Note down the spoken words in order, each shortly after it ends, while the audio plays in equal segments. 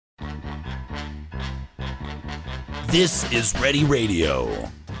This is Ready Radio,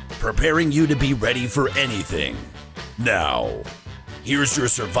 preparing you to be ready for anything. Now, here's your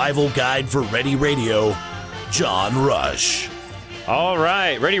survival guide for Ready Radio, John Rush. All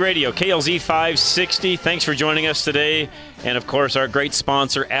right, Ready Radio, KLZ 560. Thanks for joining us today. And, of course, our great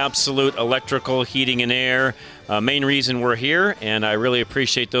sponsor, Absolute Electrical Heating and Air. Main reason we're here, and I really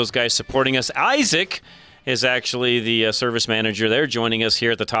appreciate those guys supporting us. Isaac is actually the service manager there, joining us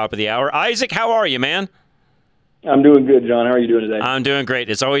here at the top of the hour. Isaac, how are you, man? I'm doing good, John. How are you doing today? I'm doing great.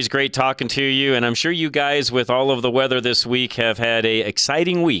 It's always great talking to you, and I'm sure you guys, with all of the weather this week, have had an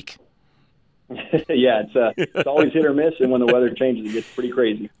exciting week. Yeah, it's always hit or miss, and when the weather changes, it gets pretty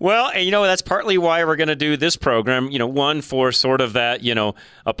crazy. Well, and that's partly why we're going to do this program, one for sort of that,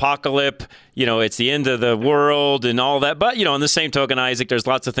 apocalypse, it's the end of the world and all that. But, on the same token, Isaac, there's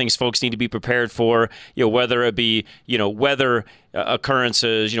lots of things folks need to be prepared for, whether it be, weather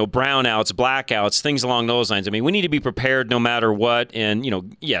occurrences, brownouts, blackouts, things along those lines. I mean, we need to be prepared no matter what. And,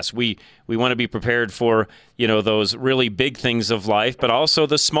 yes, we want to be prepared for, those really big things of life, but also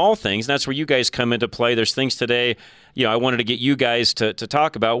the small things. And that's where you guys come into play. There's things today, I wanted to get you guys to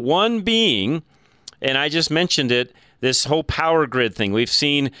talk about. One being, and I just mentioned it, this whole power grid thing. We've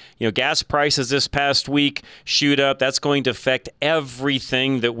seen, gas prices this past week shoot up. That's going to affect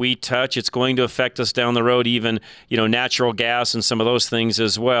everything that we touch. It's going to affect us down the road, even, natural gas and some of those things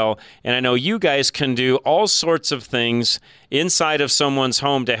as well. And I know you guys can do all sorts of things inside of someone's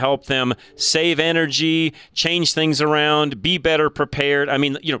home to help them save energy, change things around, be better prepared. I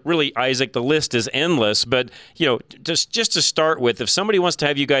mean, really, Isaac, the list is endless. But, just to start with, if somebody wants to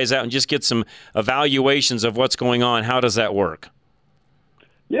have you guys out and just get some evaluations of what's going on, how does that work?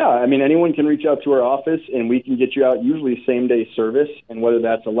 Yeah, I mean, anyone can reach out to our office, and we can get you out, usually same-day service, and whether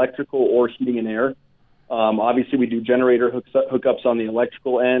that's electrical or heating and air. Obviously, we do generator hookups on the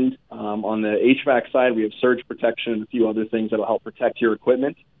electrical end. On the HVAC side, we have surge protection and a few other things that will help protect your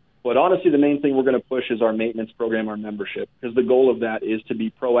equipment. But honestly, the main thing we're going to push is our maintenance program, our membership, because the goal of that is to be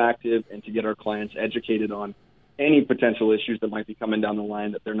proactive and to get our clients educated on any potential issues that might be coming down the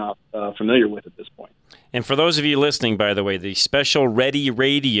line that they're not familiar with at this point. And for those of you listening, by the way, the special Ready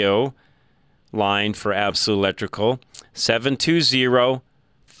Radio line for Absolute Electrical,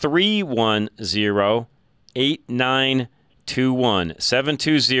 720-310-8921.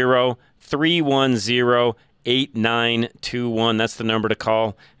 720-310-8921. That's the number to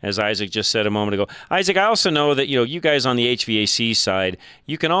call, as Isaac just said a moment ago. Isaac, I also know that, you guys on the HVAC side,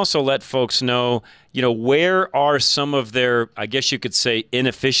 you can also let folks know, where are some of their, I guess you could say,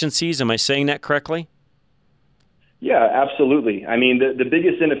 inefficiencies. Am I saying that correctly? Yeah, absolutely. I mean, the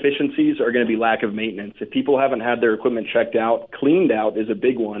biggest inefficiencies are going to be lack of maintenance. If people haven't had their equipment checked out, cleaned out is a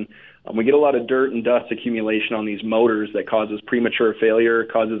big one. We get a lot of dirt and dust accumulation on these motors that causes premature failure,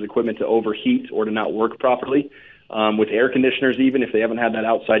 causes equipment to overheat or to not work properly. With air conditioners, even if they haven't had that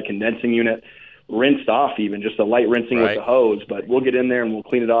outside condensing unit rinsed off, even just a light rinsing with the hose. But we'll get in there and we'll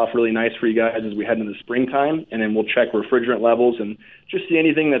clean it off really nice for you guys as we head into the springtime, and then we'll check refrigerant levels and just see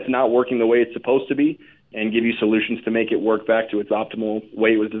anything that's not working the way it's supposed to be, and give you solutions to make it work back to its optimal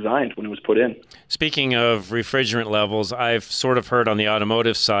way it was designed when it was put in. Speaking of refrigerant levels, I've sort of heard on the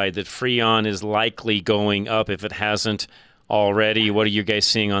automotive side that Freon is likely going up if it hasn't already. What are you guys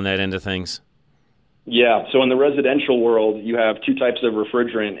seeing on that end of things? Yeah, so in the residential world, you have two types of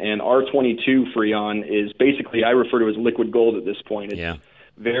refrigerant, and R22 Freon is basically, I refer to as liquid gold at this point. It's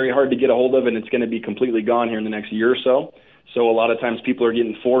very hard to get a hold of, and it's going to be completely gone here in the next year or so. So a lot of times people are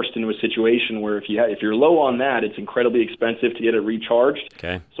getting forced into a situation where if you're low on that, it's incredibly expensive to get it recharged.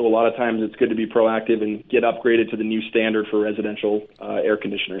 Okay. So a lot of times it's good to be proactive and get upgraded to the new standard for residential air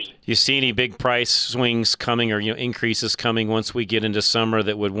conditioners. Do you see any big price swings coming or increases coming once we get into summer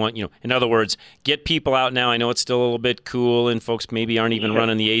that would want, in other words, get people out now? I know it's still a little bit cool and folks maybe aren't even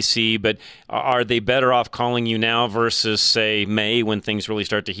running the AC, but are they better off calling you now versus, say, May when things really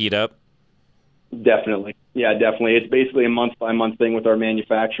start to heat up? Definitely. Yeah, definitely. It's basically a month-by-month thing with our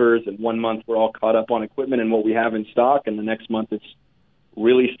manufacturers, and 1 month we're all caught up on equipment and what we have in stock, and the next month it's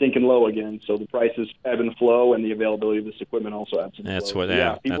really stinking low again. So the prices ebb and flow, and the availability of this equipment also ebbs and flows.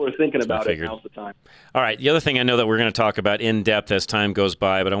 People are thinking about it. Now's the time. All right. The other thing I know that we're going to talk about in depth as time goes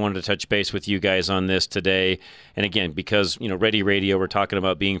by, but I wanted to touch base with you guys on this today. And again, because, Ready Radio, we're talking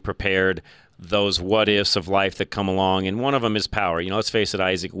about being prepared, those what-ifs of life that come along, and one of them is power. Let's face it,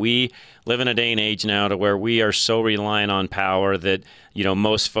 Isaac, we live in a day and age now to where we are so reliant on power that,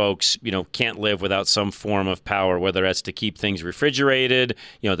 most folks, can't live without some form of power, whether that's to keep things refrigerated,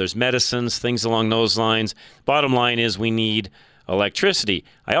 there's medicines, things along those lines. Bottom line is we need electricity.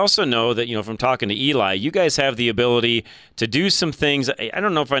 I also know that, from talking to Eli, you guys have the ability to do some things. I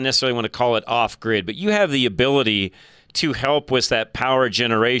don't know if I necessarily want to call it off-grid, but you have the ability to help with that power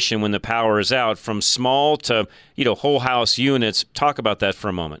generation when the power is out, from small to, whole house units. Talk about that for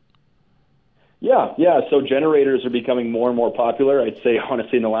a moment. Yeah. So generators are becoming more and more popular. I'd say,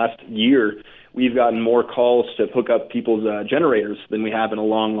 honestly, in the last year, we've gotten more calls to hook up people's generators than we have in a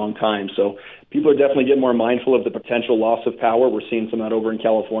long, long time. So people are definitely getting more mindful of the potential loss of power. We're seeing some of that over in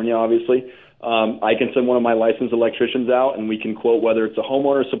California, obviously. I can send one of my licensed electricians out, and we can quote whether it's a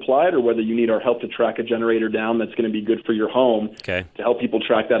homeowner supplied or whether you need our help to track a generator down that's going to be good for your home, to help people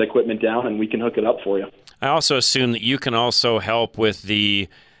track that equipment down, and we can hook it up for you. I also assume that you can also help with the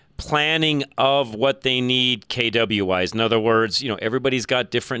planning of what they need KW-wise. In other words, everybody's got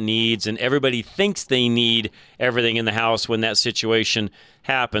different needs, and everybody thinks they need everything in the house when that situation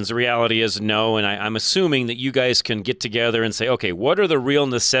happens. The reality is no, and I'm assuming that you guys can get together and say, okay, what are the real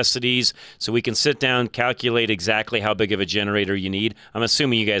necessities, so we can sit down, calculate exactly how big of a generator you need. I'm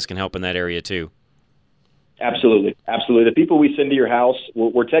assuming you guys can help in that area too. Absolutely. The people we send to your house,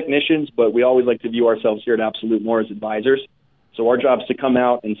 we're technicians, but we always like to view ourselves here at Absolute more as advisors. So our job is to come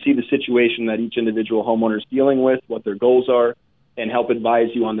out and see the situation that each individual homeowner is dealing with, what their goals are, and help advise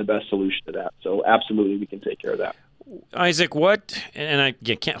you on the best solution to that. So absolutely, we can take care of that. Isaac, and I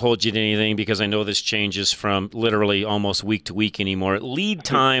can't hold you to anything because I know this changes from literally almost week to week anymore. Lead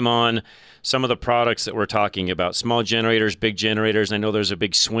time on some of the products that we're talking about, small generators, big generators. I know there's a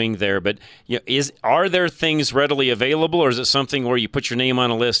big swing there, but are there things readily available, or is it something where you put your name on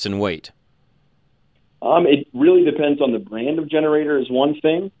a list and wait? It really depends on the brand of generator is one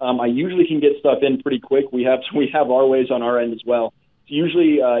thing. I usually can get stuff in pretty quick. We have our ways on our end as well. It's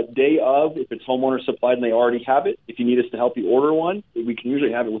usually day of, if it's homeowner supplied and they already have it. If you need us to help you order one, we can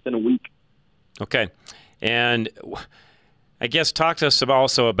usually have it within a week. Okay. And I guess talk to us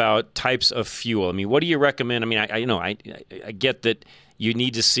also about types of fuel. I mean, what do you recommend? I mean, I get that you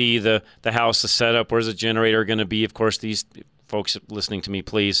need to see the house, the setup. Where's the generator going to be? Of course, these folks listening to me,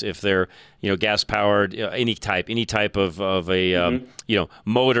 please, if they're gas powered, any type of a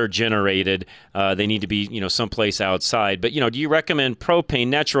motor generated, they need to be someplace outside. But do you recommend propane,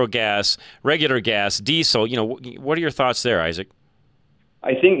 natural gas, regular gas, diesel? What are your thoughts there, Isaac?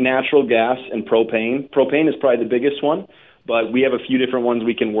 I think natural gas and propane. Propane is probably the biggest one, but we have a few different ones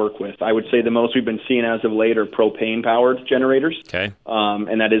we can work with. I would say the most we've been seeing as of late are propane-powered generators. Okay.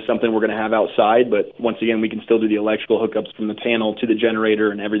 And that is something we're going to have outside, but once again, we can still do the electrical hookups from the panel to the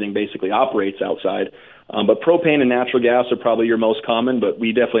generator, and everything basically operates outside. But propane and natural gas are probably your most common, but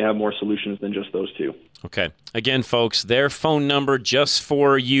we definitely have more solutions than just those two. Okay. Again, folks, their phone number just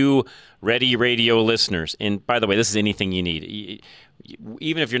for you Ready Radio listeners. And by the way, this is anything you need.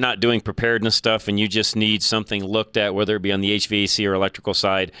 Even if you're not doing preparedness stuff and you just need something looked at, whether it be on the HVAC or electrical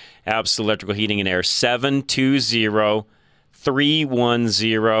side, Absolute Electrical Heating and Air,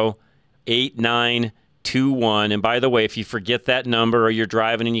 720-310-8921. And by the way, if you forget that number or you're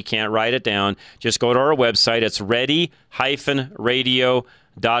driving and you can't write it down, just go to our website. It's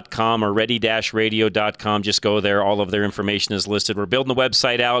ready-radio.com or ready-radio.com. Just go there. All of their information is listed. We're building the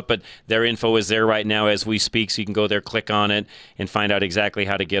website out, but their info is there right now as we speak, so you can go there, click on it, and find out exactly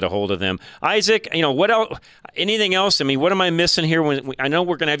how to get a hold of them. Isaac, what else? Anything else? I mean, what am I missing here? I know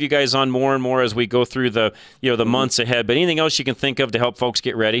we're going to have you guys on more and more as we go through the months ahead, but anything else you can think of to help folks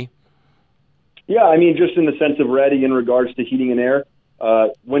get ready? Yeah, I mean, just in the sense of ready in regards to heating and air.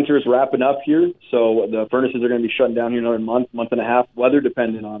 Winter's wrapping up here, so the furnaces are going to be shutting down here another month and a half, weather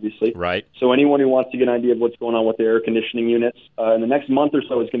dependent, obviously. Right. So anyone who wants to get an idea of what's going on with their air conditioning units, in the next month or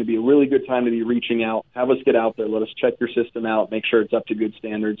so is going to be a really good time to be reaching out. Have us get out there. Let us check your system out, make sure it's up to good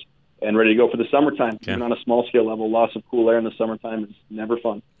standards, and ready to go for the summertime. Okay. Even on a small scale level, loss of cool air in the summertime is never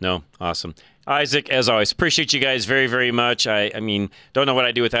fun. No, awesome. Isaac, as always, appreciate you guys very, very much. I mean, don't know what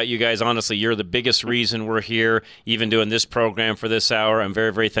I'd do without you guys. Honestly, you're the biggest reason we're here, even doing this program for this hour. I'm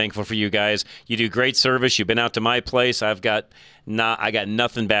very, very thankful for you guys. You do great service. You've been out to my place. I got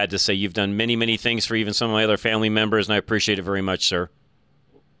nothing bad to say. You've done many, many things for even some of my other family members, and I appreciate it very much, sir.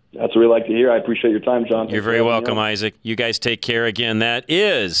 That's what we like to hear. I appreciate your time, John. You're very welcome, Isaac. You guys take care. Again, that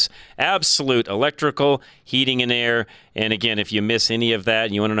is Absolute Electrical Heating and Air. And again, if you miss any of that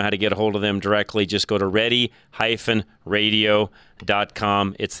and you want to know how to get a hold of them directly, just go to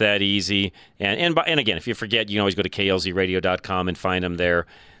ready-radio.com. It's that easy. And again, if you forget, you can always go to klzradio.com and find them there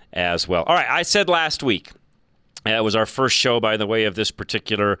as well. All right, I said last week, it was our first show, by the way, of this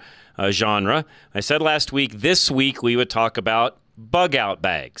particular genre. I said last week, this week we would talk about bug out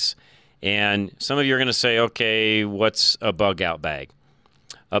bags. And some of you are going to say, okay, what's a bug out bag?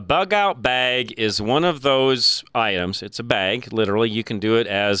 A bug out bag is one of those items. It's a bag, literally. You can do it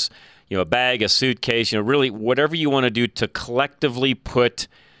as, a bag, a suitcase, really whatever you want to do to collectively put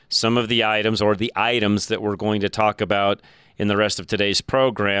some of the items or the items that we're going to talk about in the rest of today's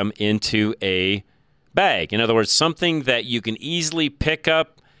program into a bag. In other words, something that you can easily pick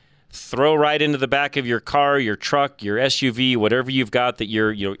up, throw right into the back of your car, your truck, your SUV, whatever you've got that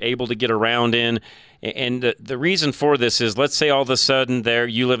you're able to get around in. And the reason for this is, let's say all of a sudden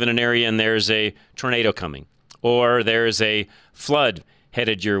you live in an area and there's a tornado coming, or there's a flood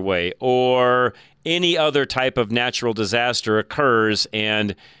headed your way, or any other type of natural disaster occurs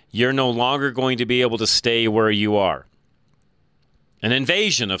and you're no longer going to be able to stay where you are. An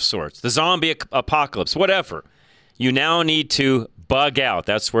invasion of sorts, the zombie apocalypse, whatever. You now need to bug out.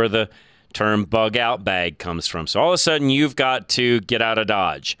 That's where the term bug out bag comes from. So all of a sudden you've got to get out of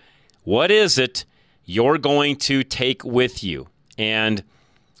Dodge. What is it you're going to take with you? And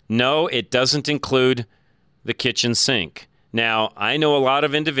no, it doesn't include the kitchen sink. Now, I know a lot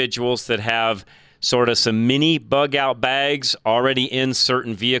of individuals that have sort of some mini bug out bags already in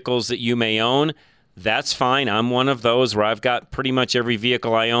certain vehicles that you may own. That's fine. I'm one of those where I've got pretty much every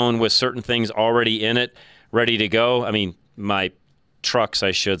vehicle I own with certain things already in it, ready to go. I mean, my trucks,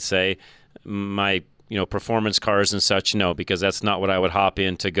 I should say, my performance cars and such, no, because that's not what I would hop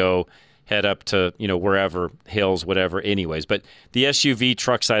in to go head up to, wherever, hills, whatever, anyways. But the SUV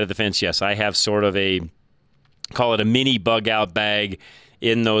truck side of the fence, yes, I have sort of call it a mini bug out bag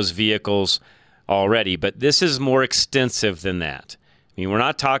in those vehicles already. But this is more extensive than that. I mean, we're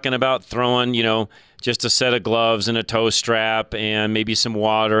not talking about throwing, just a set of gloves and a toe strap and maybe some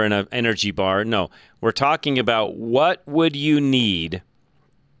water and an energy bar. No, we're talking about what would you need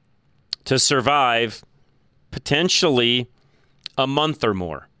to survive potentially a month or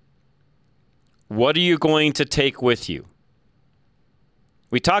more. What are you going to take with you?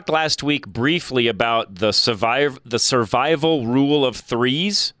 We talked last week briefly about the survival rule of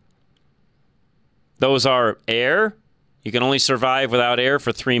threes. Those are air. You can only survive without air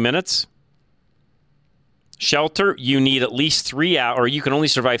for 3 minutes. Shelter, you need at least 3 hours, or you can only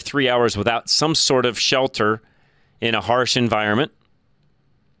survive 3 hours without some sort of shelter in a harsh environment.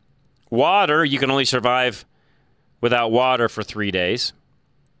 Water, you can only survive without water for 3 days.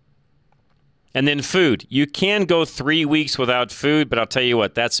 And then food. You can go 3 weeks without food, but I'll tell you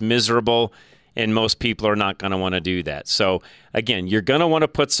what, that's miserable, and most people are not going to want to do that. So, again, you're going to want to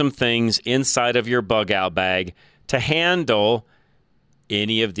put some things inside of your bug out bag to handle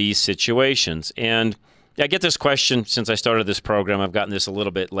any of these situations. And I get this question since I started this program. I've gotten this a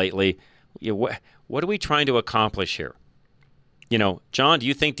little bit lately. What are we trying to accomplish here? John, do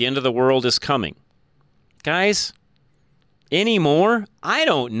you think the end of the world is coming? Guys, anymore? I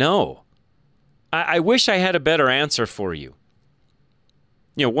don't know. I wish I had a better answer for you.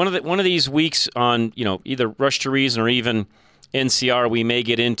 One of these weeks on, either Rush to Reason or even NCR, we may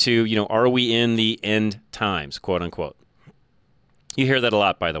get into, are we in the end times, quote unquote. You hear that a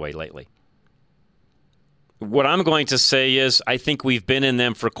lot, by the way, lately. What I'm going to say is I think we've been in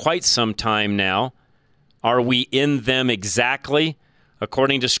them for quite some time now. Are we in them exactly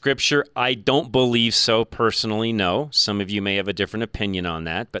according to Scripture? I don't believe so personally, no. Some of you may have a different opinion on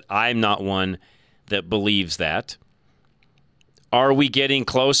that, but I'm not one that believes that. Are we getting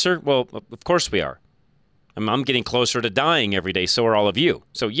closer? Well, of course we are. I'm getting closer to dying every day, so are all of you.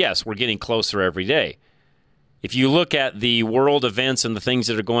 So yes, we're getting closer every day. If you look at the world events and the things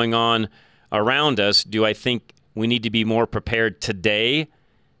that are going on around us, do I think we need to be more prepared today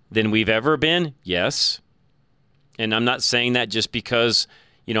than we've ever been? Yes. And I'm not saying that just because,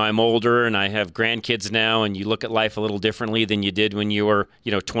 I'm older and I have grandkids now and you look at life a little differently than you did when you were,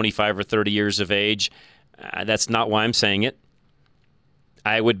 25 or 30 years of age. That's not why I'm saying it.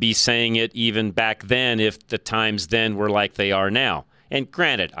 I would be saying it even back then if the times then were like they are now. And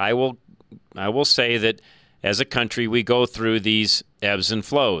granted, I will say that as a country, we go through these ebbs and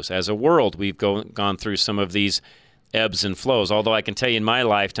flows. As a world, we've gone through some of these ebbs and flows. Although I can tell you in my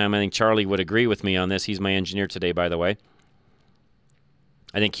lifetime, I think Charlie would agree with me on this. He's my engineer today, by the way.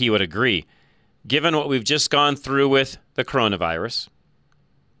 I think he would agree. Given what we've just gone through with the coronavirus,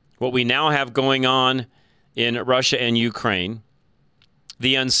 what we now have going on in Russia and Ukraine,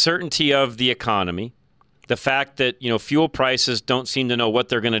 the uncertainty of the economy, the fact that, fuel prices don't seem to know what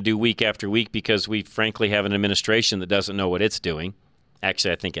they're going to do week after week because we frankly have an administration that doesn't know what it's doing.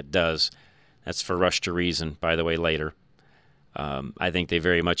 Actually, I think it does. That's for Rush to Reason, by the way, later. I think they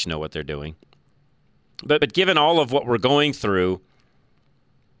very much know what they're doing. But given all of what we're going through,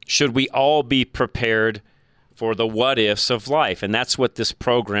 should we all be prepared for the what-ifs of life? And that's what this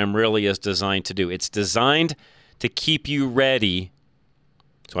program really is designed to do. It's designed to keep you ready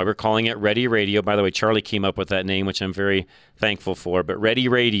That's why we're calling it Ready Radio. By the way, Charlie came up with that name, which I'm very thankful for. But Ready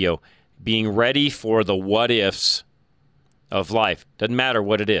Radio, being ready for the what-ifs of life. Doesn't matter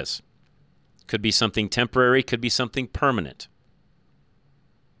what it is. Could be something temporary, could be something permanent.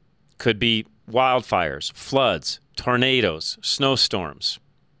 Could be wildfires, floods, tornadoes, snowstorms.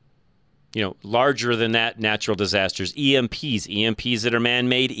 Larger than that, natural disasters, EMPs that are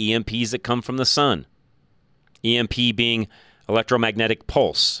man-made, EMPs that come from the sun. EMP being electromagnetic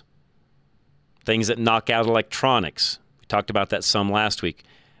pulse, things that knock out electronics. We talked about that some last week.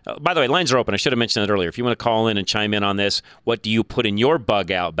 By the way, lines are open. I should have mentioned that earlier. If you want to call in and chime in on this, what do you put in your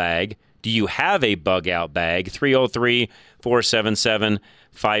bug-out bag? Do you have a bug-out bag?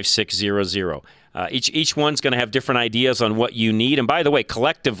 303-477-5600. Each one's going to have different ideas on what you need. And by the way,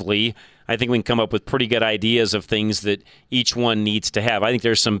 collectively, I think we can come up with pretty good ideas of things that each one needs to have. I think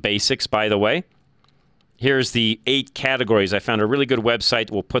there's some basics, by the way. Here's the 8 categories. I found a really good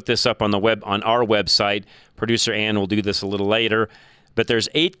website. We'll put this up on our website. Producer Ann will do this a little later. But there's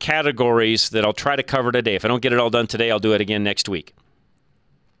 8 categories that I'll try to cover today. If I don't get it all done today, I'll do it again next week.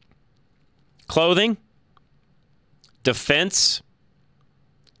 Clothing, defense,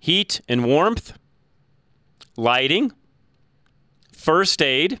 heat and warmth, lighting, first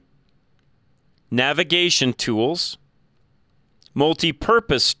aid, navigation tools,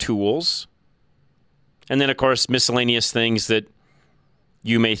 multi-purpose tools, and then, of course, miscellaneous things that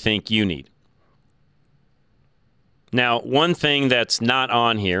you may think you need. Now, one thing that's not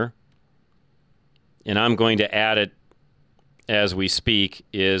on here, and I'm going to add it as we speak,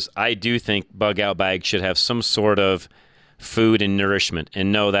 is I do think bug-out bags should have some sort of food and nourishment.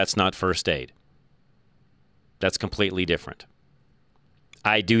 And no, that's not first aid. That's completely different.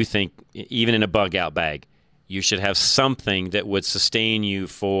 I do think, even in a bug-out bag, you should have something that would sustain you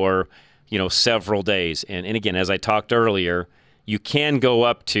for, several days. And again, as I talked earlier, you can go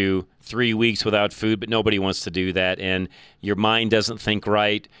up to 3 weeks without food, but nobody wants to do that. And your mind doesn't think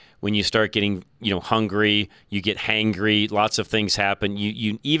right. When you start getting, hungry, you get hangry, lots of things happen.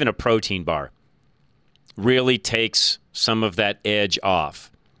 You even a protein bar really takes some of that edge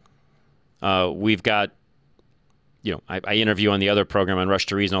off. We've got, I interview on the other program on Rush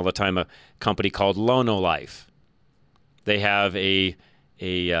to Reason all the time, a company called Lono Life. They have a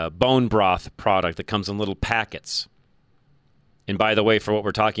bone broth product that comes in little packets. And by the way, for what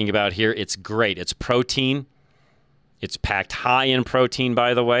we're talking about here, it's great. It's protein. It's packed high in protein,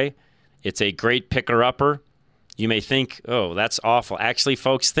 by the way. It's a great picker-upper. You may think, oh, that's awful. Actually,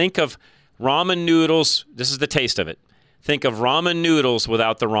 folks, think of ramen noodles. This is the taste of it. Think of ramen noodles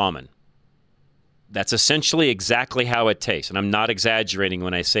without the ramen. That's essentially exactly how it tastes, and I'm not exaggerating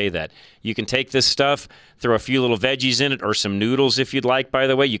when I say that. You can take this stuff, throw a few little veggies in it, or some noodles if you'd like, by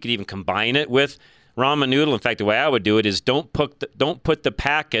the way. You could even combine it with ramen noodle. In fact, the way I would do it is don't put the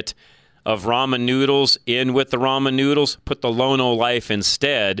packet of ramen noodles in with the ramen noodles. Put the Lono Life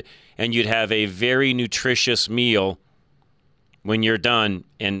instead, and you'd have a very nutritious meal when you're done.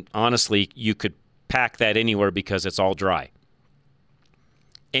 And honestly, you could pack that anywhere because it's all dry.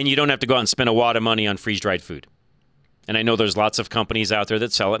 And you don't have to go out and spend a wad of money on freeze-dried food. And I know there's lots of companies out there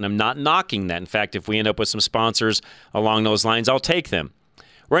that sell it, and I'm not knocking that. In fact, if we end up with some sponsors along those lines, I'll take them.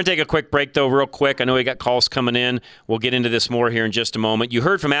 We're going to take a quick break, though, real quick. I know we got calls coming in. We'll get into this more here in just a moment. You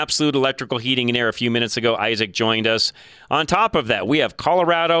heard from Absolute Electrical Heating and Air a few minutes ago. Isaac joined us. On top of that, we have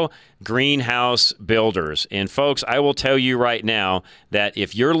Colorado Greenhouse Builders. And, folks, I will tell you right now that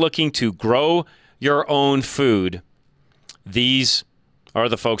if you're looking to grow your own food, these are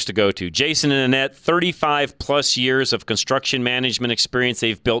the folks to go to. Jason and Annette, 35-plus years of construction management experience.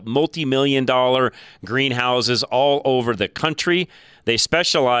 They've built multi-million-dollar greenhouses all over the country. They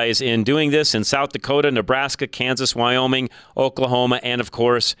specialize in doing this in South Dakota, Nebraska, Kansas, Wyoming, Oklahoma, and, of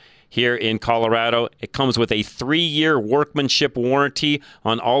course, here in Colorado. It comes with a 3-year workmanship warranty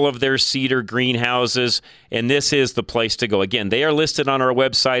on all of their cedar greenhouses, and this is the place to go. Again, they are listed on our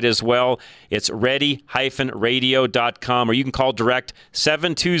website as well. It's ready-radio.com, or you can call direct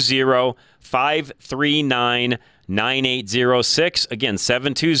 720-539-9806. Again,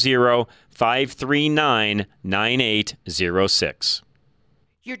 720-539-9806.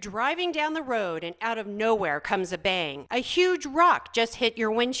 You're driving down the road and out of nowhere comes a bang. A huge rock just hit your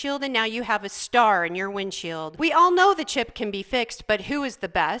windshield and now you have a star in your windshield. We all know the chip can be fixed, but who is the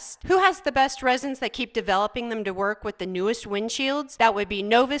best? Who has the best resins that keep developing them to work with the newest windshields? That would be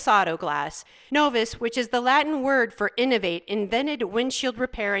Novus Auto Glass. Novus, which is the Latin word for innovate, invented windshield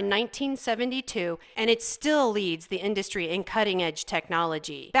repair in 1972, and it still leads the industry in cutting-edge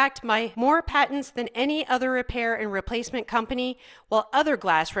technology. Backed by more patents than any other repair and replacement company, while other glass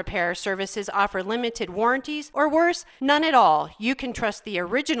Glass repair services offer limited warranties, or worse, none at all. You can trust the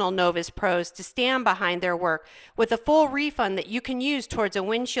original Novus pros to stand behind their work with a full refund that you can use towards a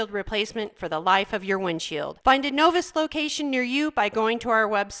windshield replacement for the life of your windshield. Find a Novus location near you by going to our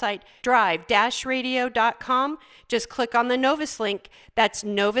website, drive-radio.com. Just click on the Novus link. That's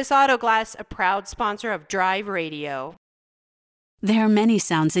Novus Auto Glass, a proud sponsor of Drive Radio. There are many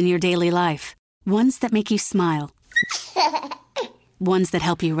sounds in your daily life. Ones that make you smile. Ones that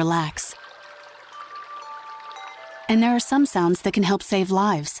help you relax. And there are some sounds that can help save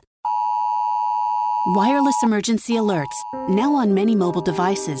lives. Wireless emergency alerts, now on many mobile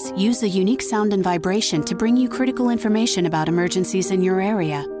devices, use a unique sound and vibration to bring you critical information about emergencies in your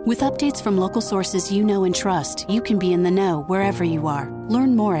area. With updates from local sources you know and trust, you can be in the know wherever you are.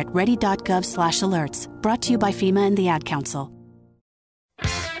 Learn more at ready.gov/alerts. Brought to you by FEMA and the Ad Council.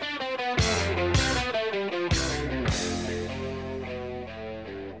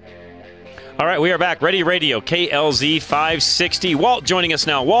 All right, we are back. Ready Radio, KLZ 560. Walt joining us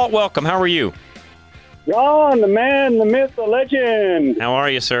now. Walt, welcome. How are you? John, the man, the myth, the legend. How are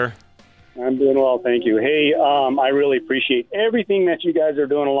you, sir? I'm doing well, thank you. Hey, I really appreciate everything that you guys are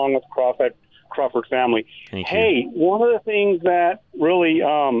doing along with Crawford family. Thank you. Hey, one of the things that really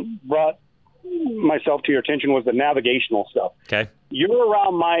brought myself to your attention was the navigational stuff. Okay. You're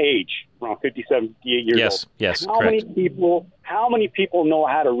around my age, around 57, 58 years old. Yes, How correct. How many people know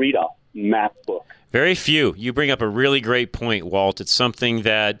how to read a map book? Very few. You bring up a really great point, Walt. It's something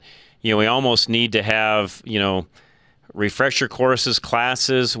that, we almost need to have, refresher courses,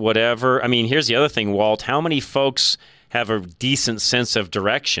 classes, whatever. I mean, here's the other thing, Walt. How many folks have a decent sense of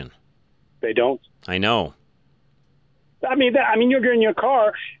direction? They don't. I know. I mean, you're in your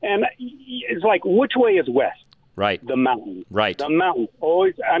car, and it's like, which way is west? Right. The mountain. Right. The mountain.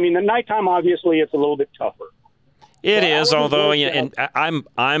 Always. I mean, the nighttime, obviously, it's a little bit tougher. It Well, is, I although, wouldn't and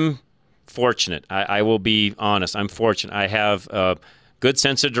I'm fortunate. I will be honest. I'm fortunate. I have a good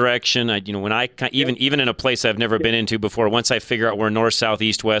sense of direction. When I even in a place I've never been into before, once I figure out where north, south,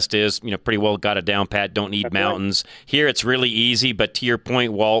 east, west is, pretty well got it down pat. Don't need mountains. Right. Here, it's really easy. But to your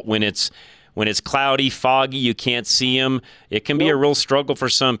point, Walt, when it's cloudy, foggy, you can't see them, it can be a real struggle for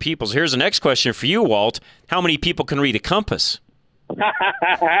some people. So here's the next question for you, Walt. How many people can read a compass?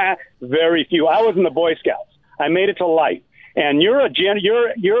 Very few. I was in the Boy Scouts. I made it to life. And you're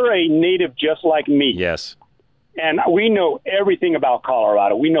a native just like me. Yes. And we know everything about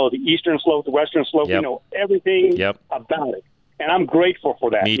Colorado. We know the eastern slope, the western slope. Yep. We know everything about it. And I'm grateful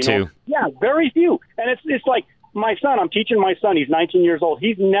for that. Me too. Yeah, very few. And it's like my son, I'm teaching my son, he's 19 years old.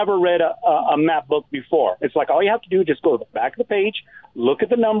 He's never read a map book before. It's like all you have to do is just go to the back of the page, look at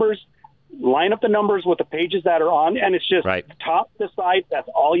the numbers, line up the numbers with the pages that are on, and it's just top to side. That's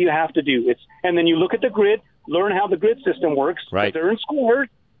all you have to do. And then you look at the grid, learn how the grid system works. Right. They're in squares.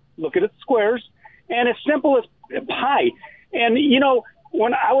 Look at the squares. And it's simple as pie. And,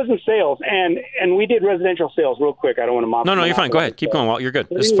 when I was in sales, and we did residential sales real quick. I don't want to mock. No, you're fine. Go ahead. Keep going, Walt. You're good.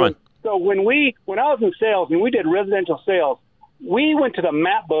 This is fun. So when I was in sales and we did residential sales, we went to the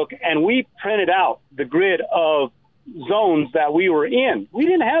map book and we printed out the grid of zones that we were in. We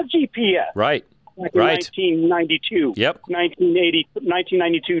didn't have GPS. Right. Like in 1992. Yep. 1980,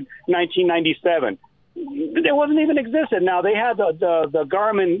 1992, 1997. It wasn't even existed. Now they had the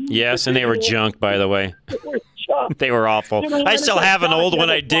Garmin. Yes, and they were junk, by the way. They were junk. They were awful. I still have an old one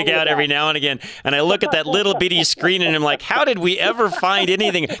I dig out every now and again, and I look at that little bitty screen and I'm like, how did we ever find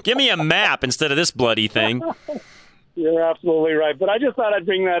anything? Give me a map instead of this bloody thing. You're absolutely right. But I just thought I'd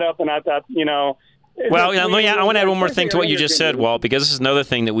bring that up, and I thought, Well, I want to add one more thing to what you just said, Walt, because this is another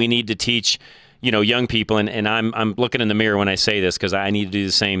thing that we need to teach young people, and I'm looking in the mirror when I say this because I need to do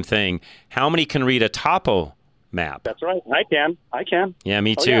the same thing. How many can read a topo map? That's right. I can. Yeah,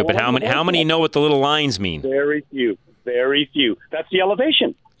 me too. But how many know what the little lines mean? Very few. That's the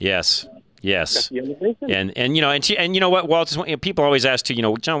elevation. Yes. That's the elevation. And you know what, Walt? People always ask too.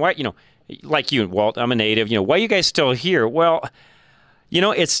 John, why? Like you, Walt. I'm a native. Why are you guys still here? Well.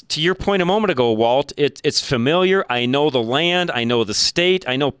 It's to your point a moment ago, Walt, it's familiar. I know the land. I know the state.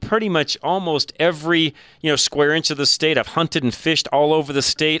 I know pretty much almost every, square inch of the state. I've hunted and fished all over the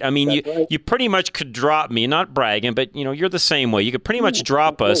state. I mean, you pretty much could drop me, not bragging, but, you're the same way. You could pretty much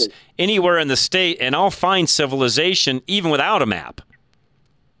drop us anywhere in the state, and I'll find civilization even without a map.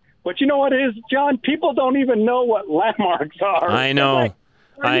 But you know what it is, John? People don't even know what landmarks are. I know.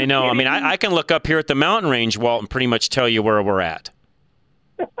 I know. I mean, I can look up here at the mountain range, Walt, and pretty much tell you where we're at.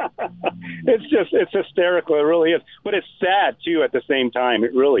 It's hysterical. It really is. But it's sad, too, at the same time.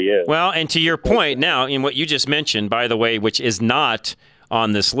 It really is. Well, and to your point now, in what you just mentioned, by the way, which is not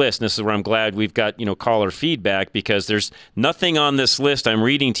on this list. And this is where I'm glad we've got, caller feedback, because there's nothing on this list I'm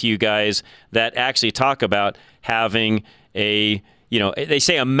reading to you guys that actually talk about having they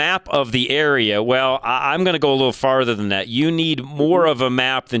say a map of the area. Well, I'm going to go a little farther than that. You need more of a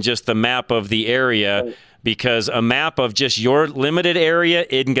map than just the map of the area, because a map of just your limited area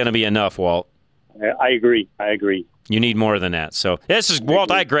isn't going to be enough, Walt. I agree. You need more than that. So this is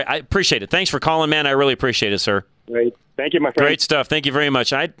Walt. I appreciate it. Thanks for calling, man. I really appreciate it, sir. Great. Thank you, my friend. Great stuff. Thank you very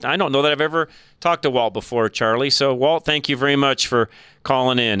much. I don't know that I've ever talked to Walt before, Charlie. So, Walt, thank you very much for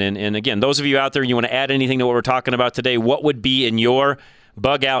calling in. And again, those of you out there, you want to add anything to what we're talking about today, what would be in your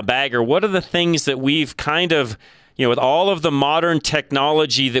bug out bag, or what are the things that we've kind of, with all of the modern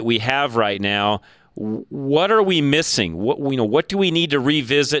technology that we have right now, what are we missing? What do we need to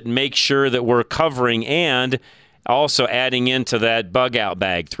revisit and make sure that we're covering, and also adding into that bug out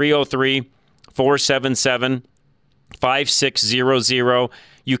bag? 303-477-5600.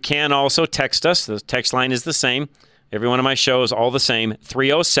 You can also text us. The text line is the same. Every one of my shows, all the same.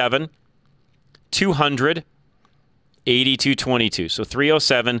 307-200-8222. So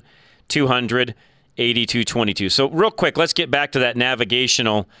 307-200-8222. So real quick, let's get back to that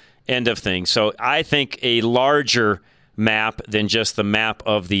navigational end of things. So I think a larger map than just the map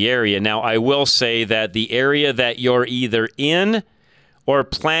of the area. Now, I will say that the area that you're either in or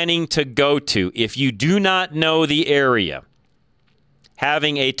planning to go to, if you do not know the area,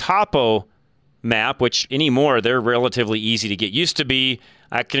 having a topo map, which anymore they're relatively easy to get. Used to be,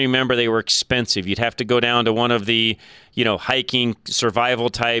 I can remember they were expensive. You'd have to go down to one of the, hiking survival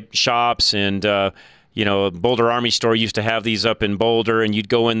type shops, and Boulder Army Store used to have these up in Boulder, and you'd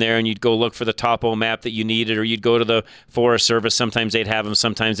go in there and you'd go look for the topo map that you needed, or you'd go to the Forest Service. Sometimes they'd have them,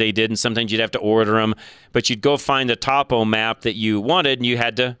 sometimes they didn't. Sometimes you'd have to order them, but you'd go find the topo map that you wanted, and you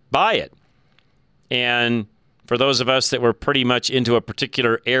had to buy it. And for those of us that were pretty much into a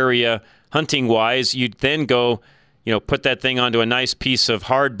particular area hunting-wise, you'd then go, put that thing onto a nice piece of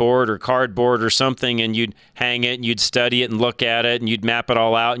hardboard or cardboard or something, and you'd hang it, and you'd study it and look at it, and you'd map it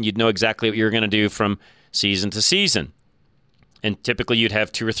all out, and you'd know exactly what you were going to do from season to season. And typically you'd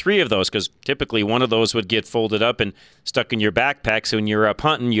have 2 or 3 of those, because typically one of those would get folded up and stuck in your backpack, so when you're up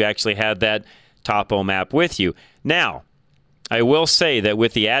hunting, you actually had that topo map with you. Now, I will say that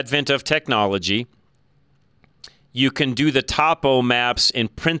with the advent of technology, you can do the topo maps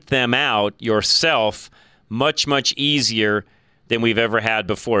and print them out yourself much, much easier than we've ever had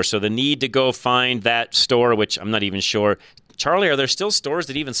before. So the need to go find that store, which I'm not even sure. Charlie, are there still stores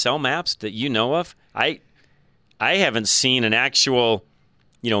that even sell maps that you know of? I haven't seen an actual,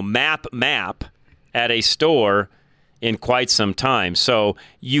 map at a store in quite some time. So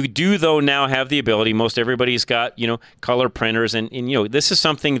you do, though, now have the ability. Most everybody's got, color printers. And this is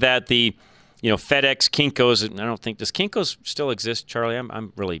something that the FedEx, Kinko's, I don't think, does Kinko's still exist, Charlie?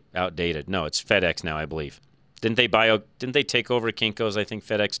 I'm really outdated. No, it's FedEx now, I believe. Didn't they take over Kinko's? I think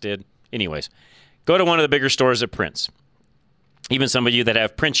FedEx did. Anyways, go to one of the bigger stores that prints. Even some of you that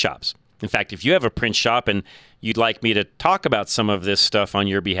have print shops. In fact, if you have a print shop and you'd like me to talk about some of this stuff on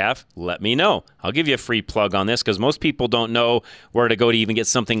your behalf, let me know. I'll give you a free plug on this, because most people don't know where to go to even get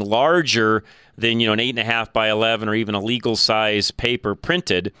something larger than, an 8.5 by 11 or even a legal size paper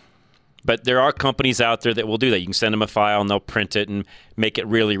printed. But there are companies out there that will do that. You can send them a file, and they'll print it and make it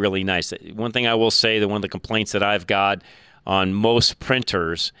really, really nice. One thing I will say, that one of the complaints that I've got on most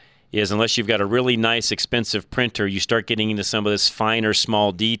printers is, unless you've got a really nice, expensive printer, you start getting into some of this finer,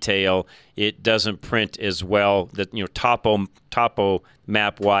 small detail, it doesn't print as well. That topo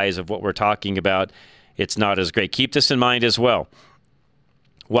map-wise of what we're talking about, it's not as great. Keep this in mind as well.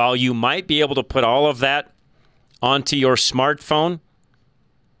 While you might be able to put all of that onto your smartphone,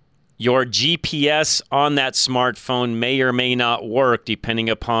 your GPS on that smartphone may or may not work, depending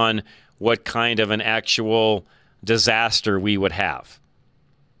upon what kind of an actual disaster we would have.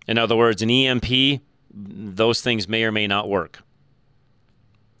 In other words, an EMP, those things may or may not work.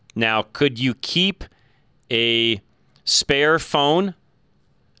 Now, could you keep a spare phone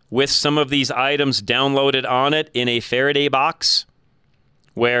with some of these items downloaded on it in a Faraday box,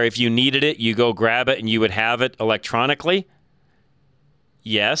 where if you needed it, you go grab it and you would have it electronically?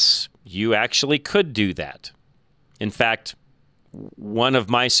 Yes, you actually could do that. In fact, one of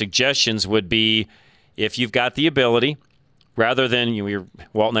my suggestions would be, if you've got the ability, rather than,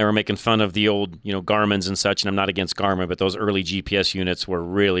 Walt and I were making fun of the old, Garmin's and such, and I'm not against Garmin, but those early GPS units were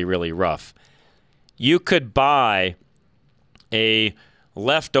really, really rough. You could buy a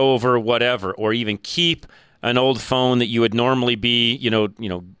leftover whatever, or even keep an old phone that you would normally be,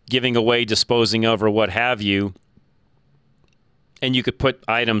 giving away, disposing of, or what have you, and you could put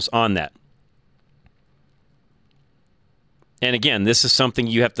items on that. And again, this is something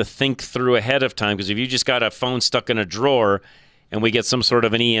you have to think through ahead of time, because if you just got a phone stuck in a drawer and we get some sort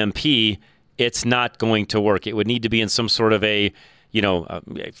of an EMP, it's not going to work. It would need to be in some sort of a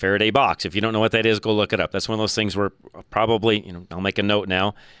Faraday box. If you don't know what that is, go look it up. That's one of those things where probably, I'll make a note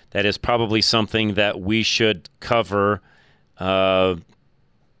now, that is probably something that we should cover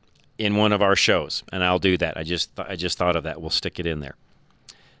in one of our shows, and I'll do that. I just thought of that. We'll stick it in there.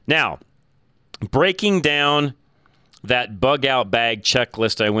 Now, breaking down that bug out bag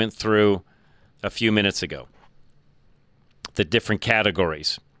checklist I went through a few minutes ago, the different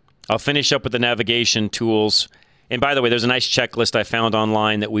categories. I'll finish up with the navigation tools. And by the way, there's a nice checklist I found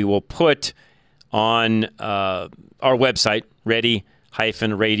online that we will put on our website, ready-radio.com.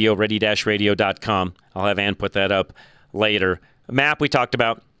 I'll have Ann put that up later. Map we talked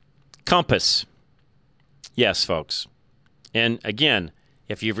about. Compass. Yes, folks. And again,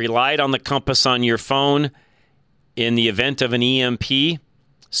 if you've relied on the compass on your phone in the event of an EMP,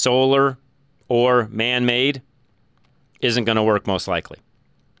 solar or man-made, isn't going to work most likely.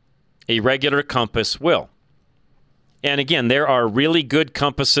 A regular compass will. And again, there are really good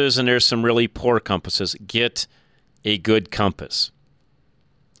compasses and there's some really poor compasses. Get a good compass.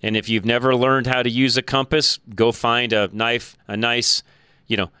 And if you've never learned how to use a compass, go find a nice,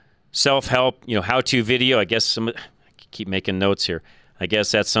 self-help, how-to video. I guess I keep making notes here. I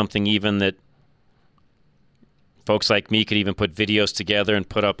guess that's something even that folks like me could even put videos together and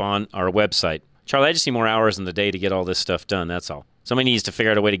put up on our website. Charlie, I just need more hours in the day to get all this stuff done. That's all. Somebody needs to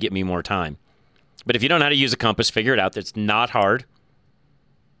figure out a way to get me more time. But if you don't know how to use a compass, figure it out. It's not hard.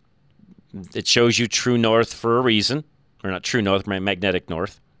 It shows you true north for a reason. Or not true north, magnetic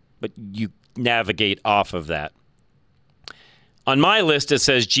north. But you navigate off of that. On my list, it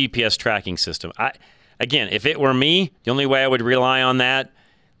says GPS tracking system. Again, if it were me, the only way I would rely on that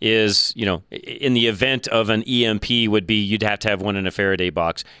is, in the event of an EMP would be you'd have to have one in a Faraday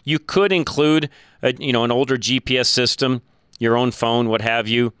box. You could include, an older GPS system, your own phone, what have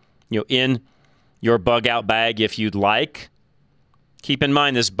you, in your bug out bag if you'd like. Keep in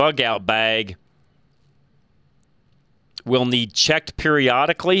mind this bug out bag will need checked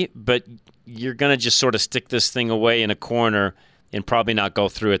periodically, but you're going to just sort of stick this thing away in a corner and probably not go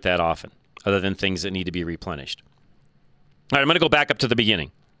through it that often, other than things that need to be replenished. All right, I'm going to go back up to the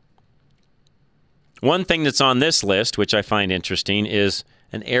beginning. One thing that's on this list, which I find interesting, is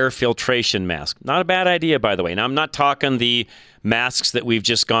an air filtration mask. Not a bad idea, by the way. Now, I'm not talking the masks that we've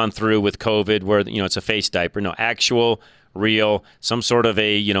just gone through with COVID where, it's a face diaper. No, actual, real, some sort of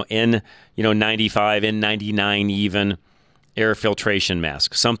a, N95, N99 even, air filtration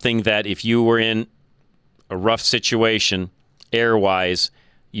mask. Something that if you were in a rough situation, air-wise,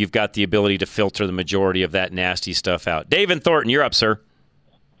 you've got the ability to filter the majority of that nasty stuff out. Dave and Thornton, you're up, sir.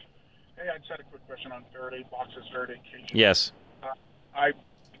 Hey, I just had a quick question on Faraday boxes, Faraday cages. Yes. I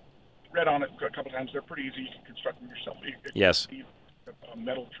read on it a couple times. They're pretty easy. You can construct them yourself. Yes. A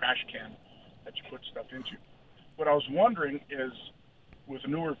metal trash can that you put stuff into. What I was wondering is, with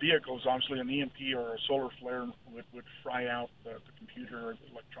newer vehicles, obviously an EMP or a solar flare would fry out the computer or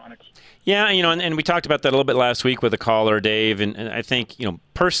the electronics. Yeah, and we talked about that a little bit last week with a caller, Dave, and I think,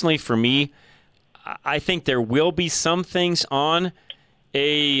 personally for me, I think there will be some things on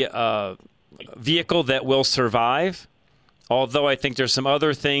a vehicle that will survive, although I think there's some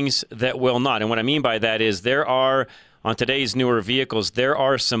other things that will not. And what I mean by that is there are, on today's newer vehicles, there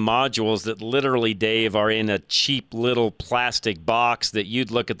are some modules that literally, Dave, are in a cheap little plastic box that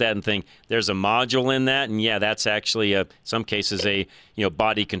you'd look at that and think, there's a module in that? And yeah, that's actually, some cases, a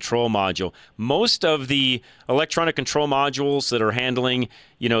body control module. Most of the electronic control modules that are handling,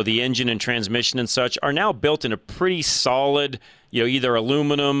 the engine and transmission and such are now built in a pretty solid, either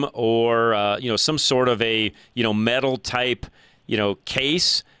aluminum or, some sort of a, metal type,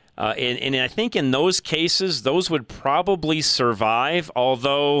 case. And I think in those cases, those would probably survive,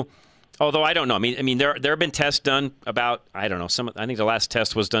 although I don't know. I mean, there have been tests done about, I don't know, I think the last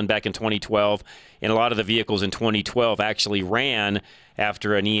test was done back in 2012, and a lot of the vehicles in 2012 actually ran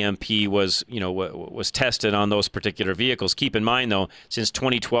after an EMP was tested on those particular vehicles. Keep in mind, though, since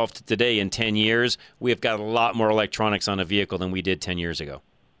 2012 to today, in 10 years, we have got a lot more electronics on a vehicle than we did 10 years ago.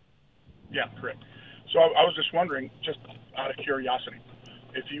 Yeah, correct. So I was just wondering, just out of curiosity,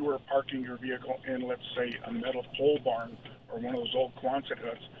 if you were parking your vehicle in, let's say, a metal pole barn or one of those old Quonset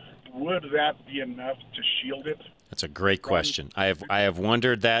hoods, would that be enough to shield it? That's a great question. I have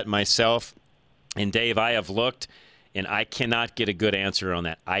wondered that myself. And Dave, I have looked, and I cannot get a good answer on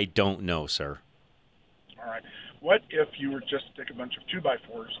that. I don't know, sir. All right. What if you were just to take a bunch of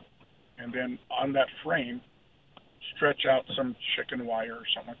 2x4s and then on that frame stretch out some chicken wire or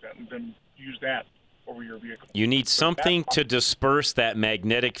something like that and then use that over your vehicle. You need something to disperse that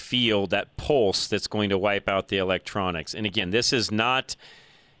magnetic field, that pulse that's going to wipe out the electronics. And again, this is not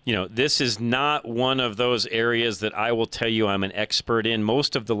one of those areas that I will tell you I'm an expert in.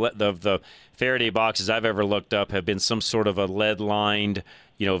 Most of the Faraday boxes I've ever looked up have been some sort of a lead-lined,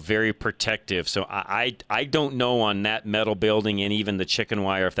 very protective. So I don't know on that metal building and even the chicken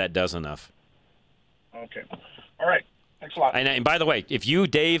wire if that does enough. Okay. All right. Thanks a lot. And by the way, if you,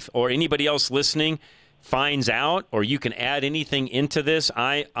 Dave, or anybody else listening finds out, or you can add anything into this,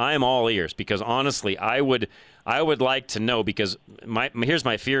 I'm all ears, because honestly, I would like to know, because here's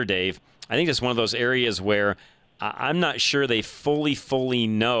my fear, Dave. I think it's one of those areas where I'm not sure they fully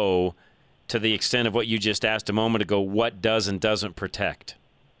know, to the extent of what you just asked a moment ago, what does and doesn't protect.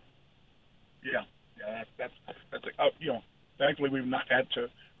 Yeah, that's thankfully we've not had to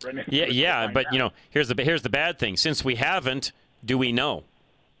run into it. Yeah, but here's the bad thing. Since we haven't, do we know?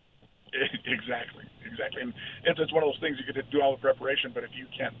 Exactly. And it's one of those things, you get to do all the preparation, but if you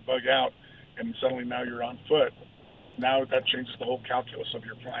can't bug out and suddenly now you're on foot, now that changes the whole calculus of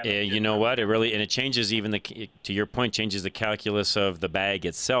your plan. You know what? It changes even to your point, changes the calculus of the bag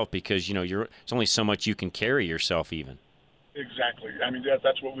itself, because there's only so much you can carry yourself even. Exactly. I mean,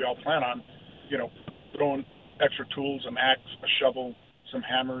 that's what we all plan on. Throwing extra tools, an axe, a shovel, some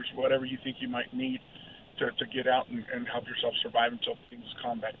hammers, whatever you think you might need to get out and help yourself survive until things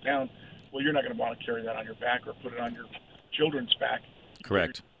calm back down. Well, you're not going to want to carry that on your back or put it on your children's back.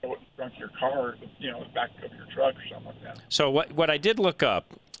 Correct. Throw it in the trunk of your car, or, the back of your truck or something like that. So what I did look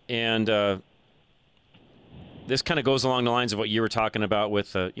up, and this kind of goes along the lines of what you were talking about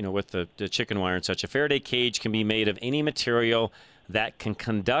with with the chicken wire and such. A Faraday cage can be made of any material that can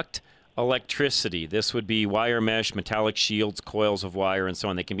conduct electricity. This would be wire mesh, metallic shields, coils of wire, and so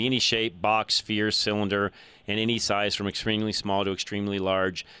on. They can be any shape, box, sphere, cylinder, and any size from extremely small to extremely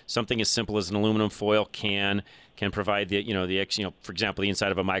large. Something as simple as an aluminum foil can provide for example, the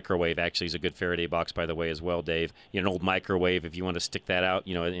inside of a microwave actually is a good Faraday box, by the way, as well, Dave. An old microwave, if you want to stick that out,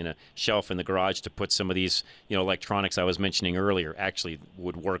 in a shelf in the garage to put some of these, electronics I was mentioning earlier, actually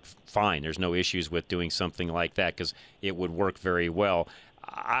would work fine. There's no issues with doing something like that, because it would work very well.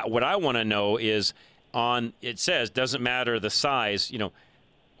 What I want to know is, it says doesn't matter the size,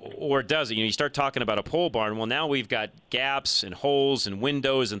 or does it? You start talking about a pole barn. Well, now we've got gaps and holes and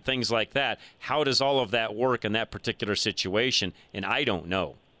windows and things like that. How does all of that work in that particular situation? And I don't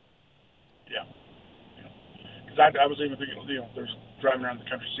know. Yeah. Because I was even thinking, there's driving around the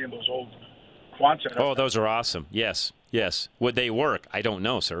country seeing those old Quonset. Oh, those are awesome. Yes. Would they work? I don't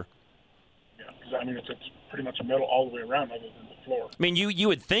know, sir. Yeah, because it's pretty much metal all the way around, other than the floor. I mean, you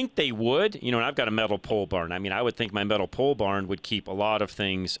would think they would. And I've got a metal pole barn. I mean, I would think my metal pole barn would keep a lot of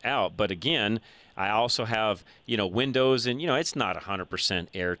things out. But again, I also have, windows, and, it's not 100%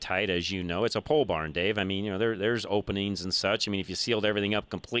 airtight, as you know. It's a pole barn, Dave. I mean, there's openings and such. I mean, if you sealed everything up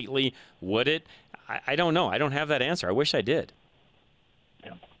completely, would it? I don't know. I don't have that answer. I wish I did.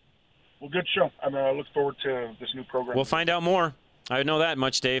 Yeah. Well, good show. I look forward to this new program. We'll find out more. I know that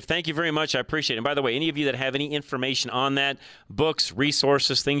much, Dave. Thank you very much. I appreciate it. And by the way, any of you that have any information on that, books,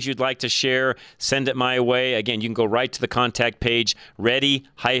 resources, things you'd like to share, send it my way. Again, you can go right to the contact page,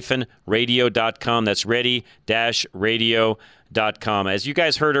 ready-radio.com. That's ready-radio.com. As you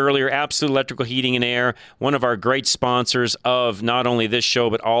guys heard earlier, Absolute Electrical Heating and Air, one of our great sponsors of not only this show,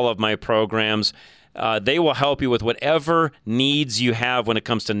 but all of my programs. They will help you with whatever needs you have when it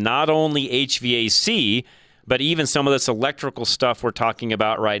comes to not only HVAC, but even some of this electrical stuff we're talking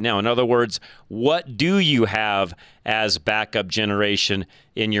about right now. In other words, what do you have as backup generation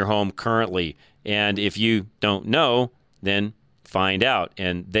in your home currently? And if you don't know, then find out.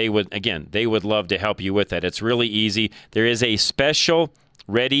 And they would love to help you with that. It's really easy. There is a special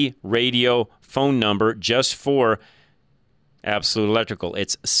Ready Radio phone number just for Absolute Electrical.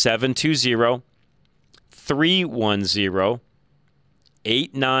 It's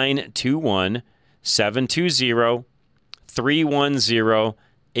 720-310-8921.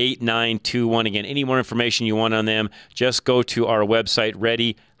 720-310-8921. Again, any more information you want on them, just go to our website,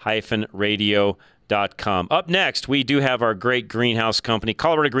 ready-radio.com. Up next, we do have our great greenhouse company,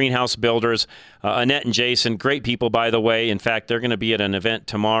 Colorado Greenhouse Builders, Annette and Jason, great people, by the way. In fact, they're going to be at an event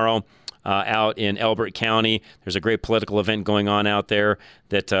tomorrow out in Elbert County. There's a great political event going on out there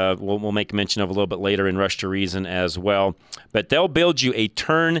that we'll make mention of a little bit later in Rush to Reason as well. But they'll build you a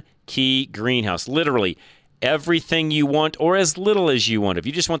turnkey greenhouse, literally everything you want or as little as you want. If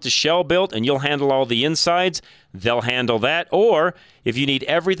you just want the shell built and you'll handle all the insides, they'll handle that. Or if you need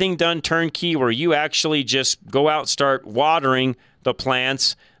everything done turnkey where you actually just go out, start watering, the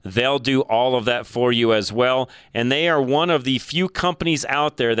plants. They'll do all of that for you as well. And they are one of the few companies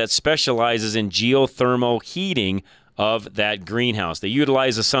out there that specializes in geothermal heating of that greenhouse. They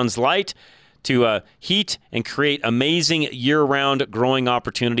utilize the sun's light to heat and create amazing year-round growing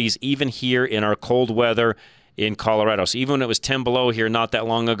opportunities, even here in our cold weather in Colorado. So even when it was 10 below here not that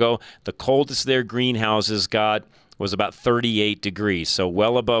long ago, the coldest their greenhouses got was about 38 degrees, so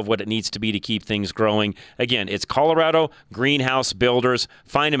well above what it needs to be to keep things growing. Again, it's Colorado Greenhouse Builders.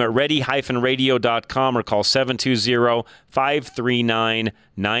 Find them at ready-radio.com or call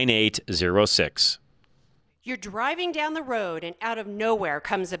 720-539-9806. You're driving down the road and out of nowhere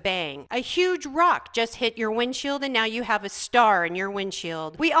comes a bang. A huge rock just hit your windshield and now you have a star in your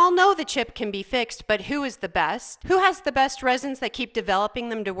windshield. We all know the chip can be fixed, but who is the best? Who has the best resins that keep developing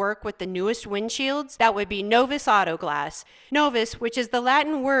them to work with the newest windshields? That would be Novus Auto Glass. Novus, which is the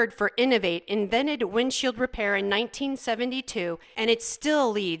Latin word for innovate, invented windshield repair in 1972, and it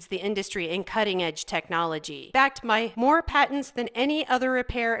still leads the industry in cutting-edge technology. Backed by more patents than any other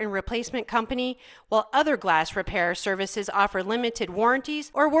repair and replacement company, while other glass repair services offer limited warranties,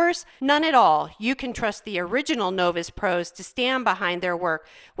 or worse, none at all. You can trust the original Novus pros to stand behind their work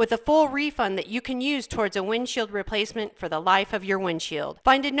with a full refund that you can use towards a windshield replacement for the life of your windshield.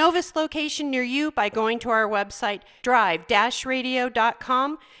 Find a Novus location near you by going to our website,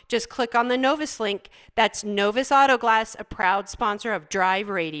 drive-radio.com. Just click on the Novus link. That's Novus Auto Glass, a proud sponsor of Drive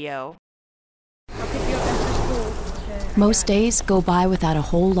Radio. Most days go by without a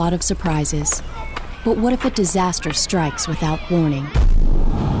whole lot of surprises. But what if a disaster strikes without warning?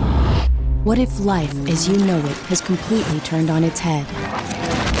 What if life, as you know it, has completely turned on its head?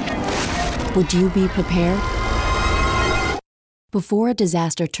 Would you be prepared? Before a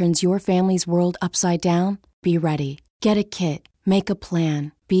disaster turns your family's world upside down, be ready. Get a kit. Make a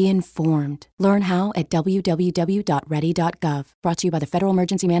plan. Be informed. Learn how at www.ready.gov. Brought to you by the Federal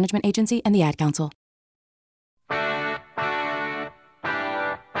Emergency Management Agency and the Ad Council.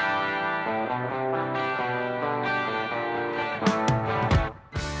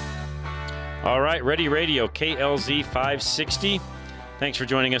 All right, Ready Radio, KLZ 560. Thanks for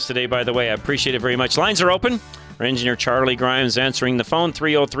joining us today, by the way. I appreciate it very much. Lines are open. Our engineer, Charlie Grimes, answering the phone,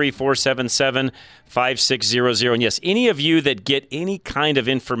 303-477-5600. And yes, any of you that get any kind of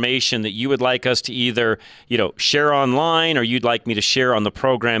information that you would like us to either, share online or you'd like me to share on the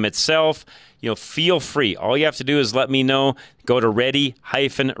program itself, feel free. All you have to do is let me know. Go to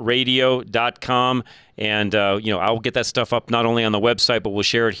ready-radio.com, and, I'll get that stuff up not only on the website, but we'll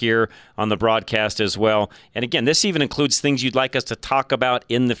share it here on the broadcast as well. And again, this even includes things you'd like us to talk about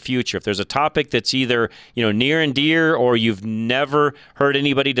in the future. If there's a topic that's either, near and dear, or you've never heard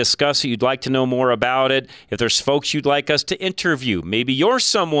anybody discuss it, you'd like to know more about it. If there's folks you'd like us to interview, maybe you're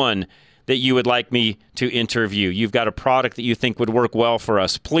someone that you would like me to interview. You've got a product that you think would work well for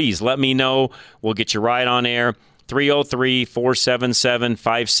us. Please let me know. We'll get you right on air.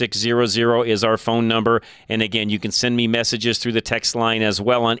 303-477-5600 is our phone number. And again, you can send me messages through the text line as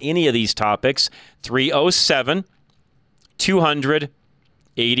well on any of these topics.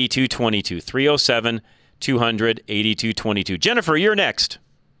 307-200-8222. 307-200-8222. Jennifer, you're next.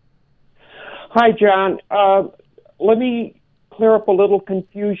 Hi, John. Let me clear up a little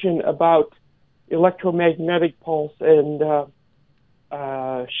confusion about electromagnetic pulse and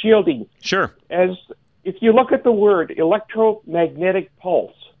shielding. Sure. If you look at the word electromagnetic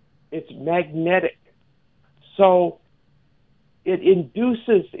pulse, it's magnetic. So it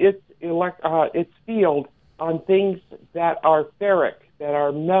induces its field on things that are ferric, that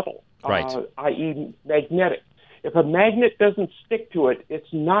are metal, right. i.e. magnetic. If a magnet doesn't stick to it,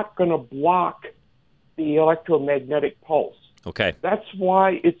 it's not going to block the electromagnetic pulse. Okay. That's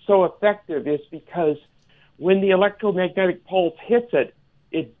why it's so effective, is because when the electromagnetic pulse hits it,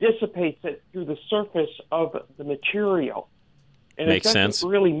 it dissipates it through the surface of the material. And Makes it doesn't sense.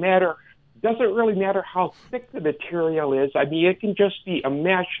 really matter how thick the material is. I mean, it can just be a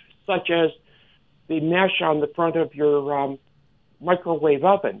mesh, such as the mesh on the front of your microwave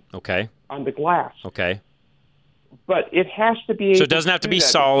oven. Okay. On the glass. Okay. But it has to be able So it doesn't have to be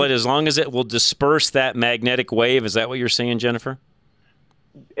solid as long as it will disperse that magnetic wave. Is that what you're saying, Jennifer?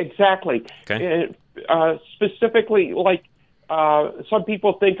 Exactly. Okay. Specifically, like some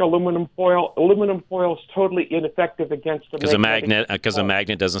people think aluminum foil. Aluminum foil is totally ineffective against the magnet. Because a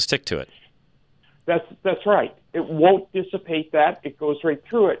magnet doesn't stick to it. That's right. It won't dissipate that. It goes right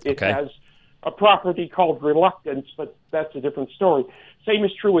through it. It has a property called reluctance, but that's a different story. Same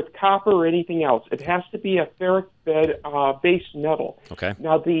is true with copper or anything else. It has to be a ferric based metal. Okay.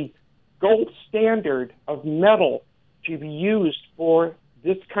 Now, the gold standard of metal to be used for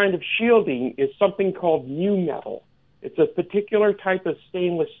this kind of shielding is something called mu metal. It's a particular type of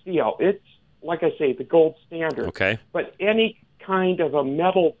stainless steel. It's, like I say, the gold standard. Okay. But any kind of a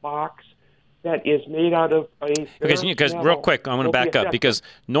metal box that is made out of a because real quick, I'm going to back up because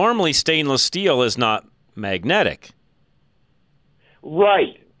normally stainless steel is not magnetic.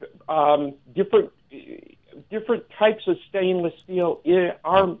 Right. Different types of stainless steel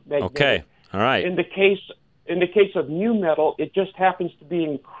are magnetic. Okay. All right. In the case of new metal, it just happens to be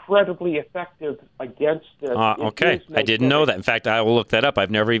incredibly effective against this. Okay. I didn't know that. In fact, I will look that up.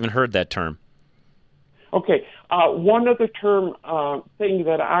 I've never even heard that term. Okay. One other term thing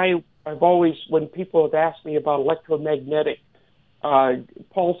that I've always, when people have asked me about electromagnetic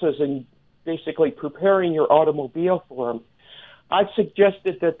pulses and basically preparing your automobile for them, I've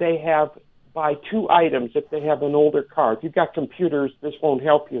suggested that they buy two items if they have an older car. If you've got computers, this won't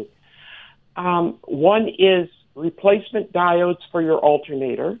help you. One is replacement diodes for your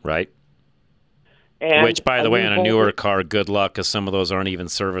alternator. Right. And which, by the way, on a newer car, good luck, because some of those aren't even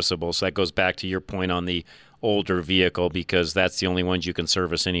serviceable. So that goes back to your point on the older vehicle, because that's the only ones you can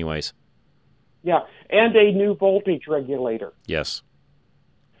service anyways. Yeah, and a new voltage regulator. Yes.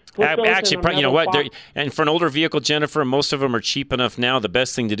 Actually, you know what? And for an older vehicle, Jennifer, most of them are cheap enough now. The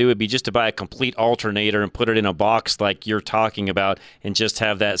best thing to do would be just to buy a complete alternator and put it in a box like you're talking about, and just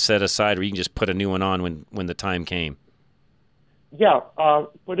have that set aside where you can just put a new one on when the time came. Yeah,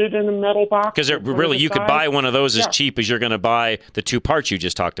 put it in a metal box. Because really, you could buy one of those as cheap as you're going to buy the two parts you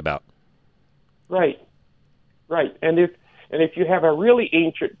just talked about. Right. And if you have a really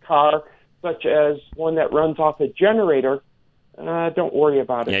ancient car, such as one that runs off a generator, don't worry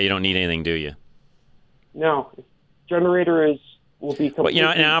about it. Yeah, you don't need anything, do you? No, generator will be completely.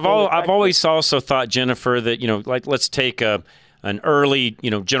 Well, and I've always also thought, Jennifer, that like let's take an early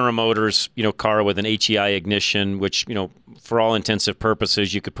General Motors car with an HEI ignition, which for all intensive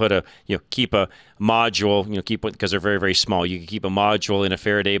purposes you could put keep a module because they're very, very small. You could keep a module in a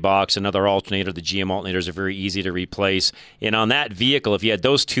Faraday box, another alternator. The GM alternators are very easy to replace, and on that vehicle, if you had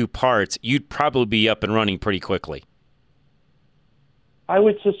those two parts, you'd probably be up and running pretty quickly. I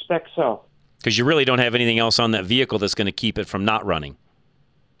would suspect so. Because you really don't have anything else on that vehicle that's going to keep it from not running.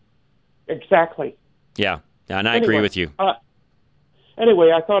 Exactly. Yeah, and I agree with you.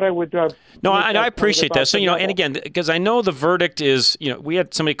 Anyway, I thought I would. No, I appreciate that. So, and again, because I know the verdict is, we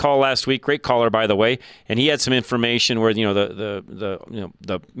had somebody call last week, great caller, by the way, and he had some information where,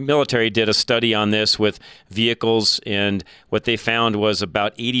 the military did a study on this with vehicles, and what they found was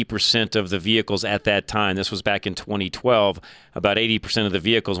about 80% of the vehicles at that time, this was back in 2012, about 80% of the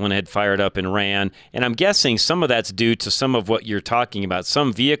vehicles went ahead, fired up and ran. And I'm guessing some of that's due to some of what you're talking about.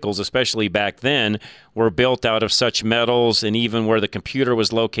 Some vehicles, especially back then, were built out of such metals, and even where the computer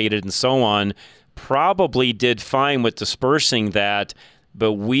was located and so on, probably did fine with dispersing that.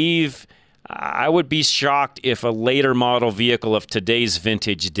 But I would be shocked if a later model vehicle of today's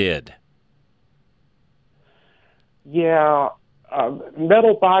vintage did. Yeah,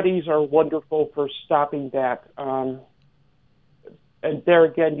 metal bodies are wonderful for stopping that. And there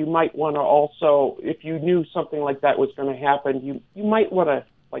again, you might want to also, if you knew something like that was going to happen, you might want to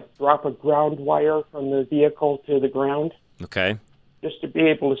drop a ground wire from the vehicle to the ground. Okay. Just to be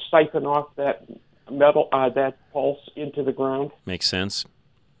able to siphon off that metal, that pulse into the ground. Makes sense.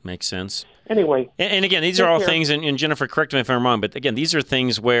 Anyway. And again, these are all things, and Jennifer, correct me if I'm wrong, but again, these are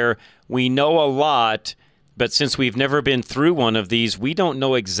things where we know a lot, but since we've never been through one of these, we don't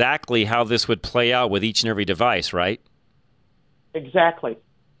know exactly how this would play out with each and every device, right? Exactly.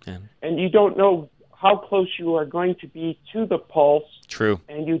 Yeah. And you don't know how close you are going to be to the pulse. True.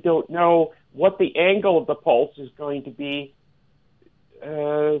 And you don't know what the angle of the pulse is going to be,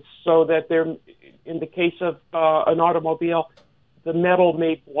 so that in the case of an automobile, the metal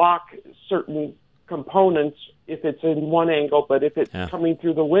may block certain components if it's in one angle, but if it's coming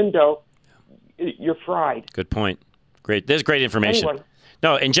through the window, you're fried. Good point. Great. There's great information. Anyway.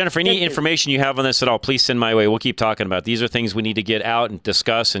 No, and Jennifer, any information you have on this at all, please send my way. We'll keep talking about it. These are things we need to get out and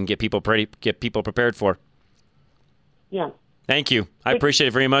discuss and get people prepared for. Yeah. Thank you. I appreciate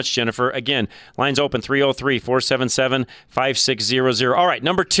it very much, Jennifer. Again, lines open 303-477-5600. All right,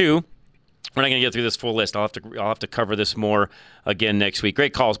 number 2. We're not going to get through this full list. I'll have to cover this more again next week.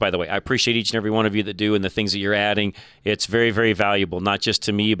 Great calls, by the way. I appreciate each and every one of you that do, and the things that you're adding. It's very, very valuable, not just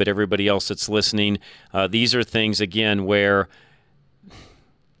to me, but everybody else that's listening. These are things, again, where,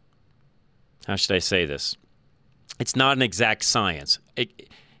 how should I say this? It's not an exact science.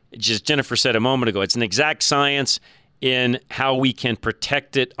 Just Jennifer said a moment ago, it's an exact science in how we can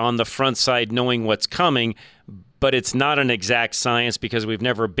protect it on the front side, knowing what's coming, but it's not an exact science because we've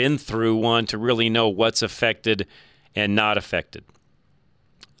never been through one to really know what's affected and not affected.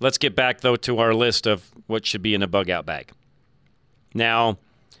 let's get back, though, to our list of what should be in a bug-out bag. Now,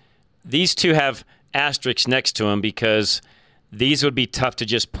 these two have asterisks next to them because these would be tough to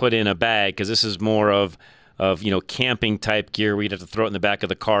just put in a bag because this is more of camping type gear where you'd have to throw it in the back of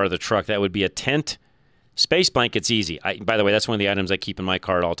the car or the truck. That would be a tent. Space blankets, easy. By the way, that's one of the items I keep in my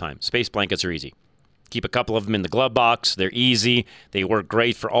car at all times. Space blankets are easy. Keep a couple of them in the glove box. They're easy. They work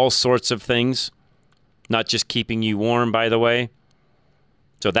great for all sorts of things, not just keeping you warm, by the way.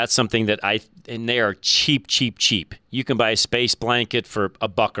 So that's something that and they are cheap, cheap, cheap. You can buy a space blanket for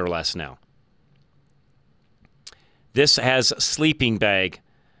 $1 or less now. This has a sleeping bag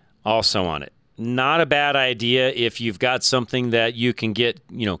also on it. Not a bad idea if you've got something that you can get,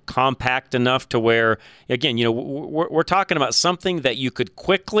 compact enough to where, again, we're talking about something that you could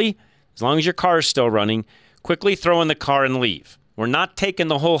quickly, as long as your car is still running, quickly throw in the car and leave. We're not taking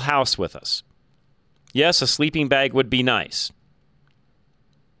the whole house with us. Yes, a sleeping bag would be nice.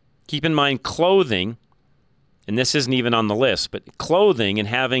 Keep in mind clothing, and this isn't even on the list, but clothing and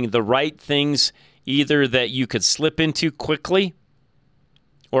having the right things either that you could slip into quickly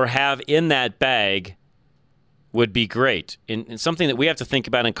or have in that bag would be great. And something that we have to think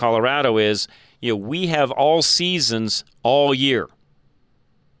about in Colorado is, we have all seasons all year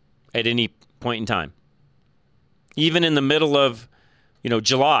at any point in time. Even in the middle of,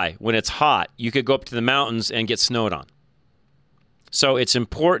 July, when it's hot, you could go up to the mountains and get snowed on. So it's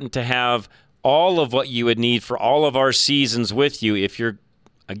important to have all of what you would need for all of our seasons with you if you're,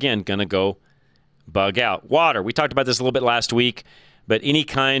 again, going to go bug out. Water. We talked about this a little bit last week, but any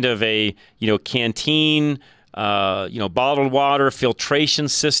kind of a, canteen, bottled water, filtration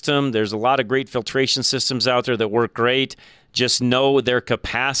system. There's a lot of great filtration systems out there that work great. Just know their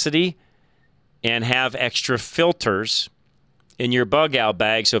capacity and have extra filters in your bug out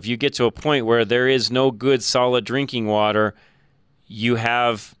bag. So if you get to a point where there is no good solid drinking water, you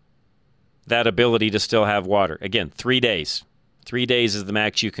have that ability to still have water. Again, 3 days. 3 days is the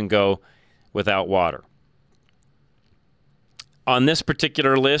max you can go without water. On this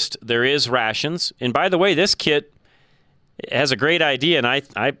particular list, there is rations. And by the way, this kit has a great idea, and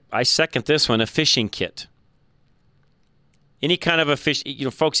I second this one, a fishing kit. Any kind of a fish,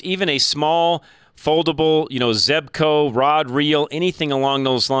 folks, even a small foldable, Zebco, rod, reel, anything along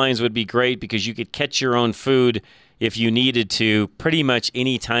those lines would be great because you could catch your own food if you needed to pretty much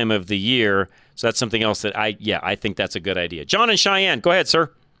any time of the year. So that's something else that I think that's a good idea. John and Cheyenne, go ahead,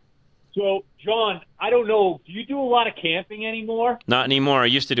 sir. So, John, I don't know, do you do a lot of camping anymore? Not anymore. I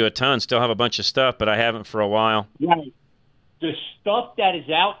used to do a ton. Still have a bunch of stuff, but I haven't for a while. Right. The stuff that is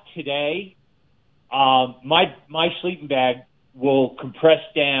out today, my sleeping bag will compress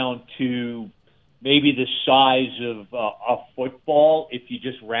down to maybe the size of a football if you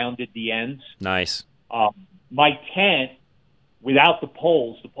just rounded the ends. Nice. My tent, without the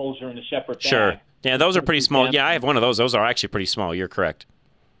poles are in a separate bag. Sure. Yeah, those are pretty small. Yeah, I have one of those. Those are actually pretty small. You're correct.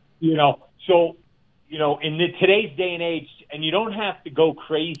 So, in today's day and age, and you don't have to go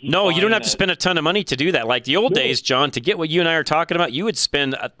crazy. No, you don't have to spend a ton of money to do that. Like the old days, John, to get what you and I are talking about, you would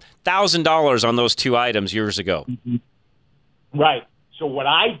spend $1,000 on those two items years ago. Mm-hmm. Right. So what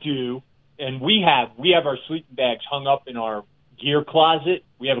I do, and we have our sleeping bags hung up in our gear closet.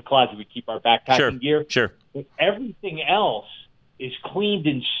 We have a closet we keep our backpacking gear. Sure. But everything else is cleaned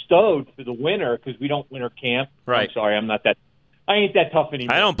and stowed for the winter because we don't winter camp. Right. I'm sorry, I ain't that tough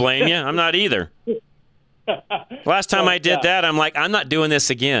anymore. I don't blame you. I'm not either. Last time I did that, I'm like, I'm not doing this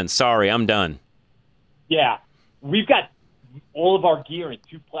again. Sorry, I'm done. Yeah. We've got all of our gear in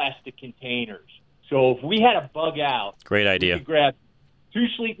 2 plastic containers. So if we had a bug out, great idea. We could grab 2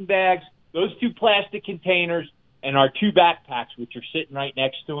 sleeping bags, those 2 plastic containers, and our 2 backpacks, which are sitting right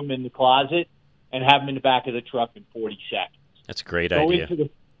next to them in the closet, and have them in the back of the truck in 40 seconds. That's a great idea.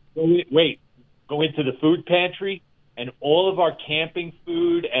 Go into the food pantry, and all of our camping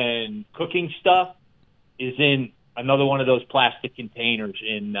food and cooking stuff is in another one of those plastic containers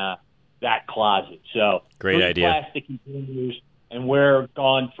in that closet. So great idea. Plastic containers, and we're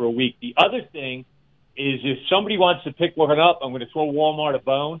gone for a week. The other thing is if somebody wants to pick one up, I'm going to throw Walmart a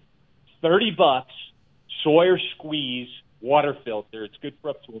bone. $30, Sawyer Squeeze water filter. It's good for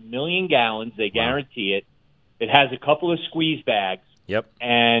up to 1 million gallons. They guarantee it. It has a couple of squeeze bags. Yep.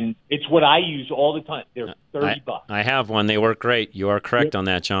 And it's what I use all the time. They're $30. I have one. They work great. You are correct on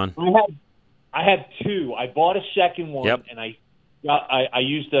that, John. I have 2. I bought a second one, and I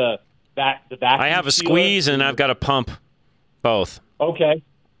used the vacuum I have a squeeze, and I've got a pump. Both. Okay.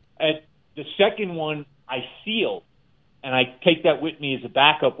 And the second one I seal, and I take that with me as a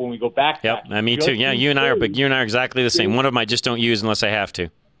backup when we go back. Yep, me too. Yeah, you and I are exactly the same. One of them I just don't use unless I have to.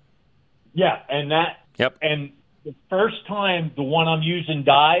 Yeah, and that. Yep. And the first time the one I'm using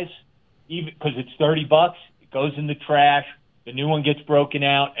dies, even because it's $30, it goes in the trash. The new one gets broken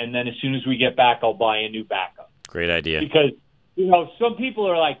out, and then as soon as we get back, I'll buy a new backup. Great idea. Because some people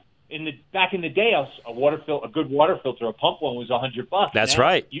are like, back in the day, a good water filter, a pump one was $100. That's now,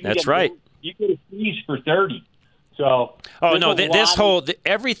 right. That's right. You get a freeze for $30. So. Oh no!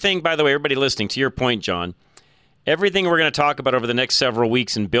 Everything. By the way, everybody listening, to your point, John. Everything we're going to talk about over the next several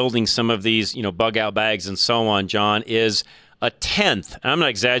weeks in building some of these, bug out bags and so on, John, is a tenth. I'm not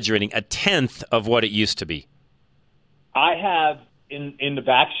exaggerating. A tenth of what it used to be. I have in the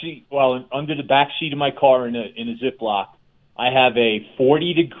back seat, under the back seat of my car in a Ziploc, I have a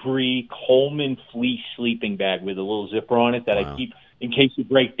 40-degree Coleman fleece sleeping bag with a little zipper on it that I keep in case you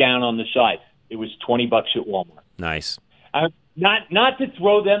break down on the side. It was $20 at Walmart. Nice. Not to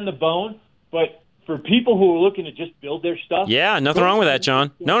throw them the bone, but for people who are looking to just build their stuff. Yeah, nothing wrong with that,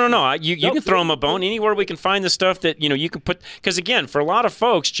 John. No. You can throw them a bone anywhere we can find the stuff that you can put. Because again, for a lot of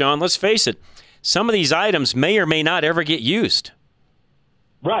folks, John, let's face it, some of these items may or may not ever get used.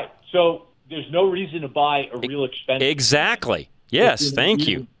 Right. So there's no reason to buy a real expensive. Exactly. Yes. Thank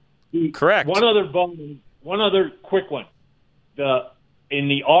you. Correct. One other quick one. In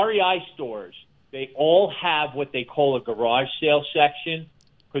the REI stores, they all have what they call a garage sale section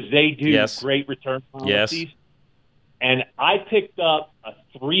because they do great return policies. Yes. And I picked up a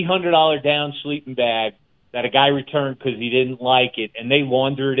 $300 down sleeping bag that a guy returned because he didn't like it, and they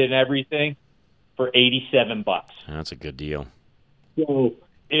laundered it and everything for $87. That's a good deal. So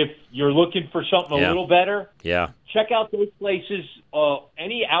if you're looking for something a little better, check out those places.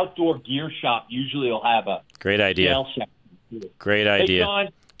 Any outdoor gear shop usually will have a great idea. Sale section. Great idea. Hey,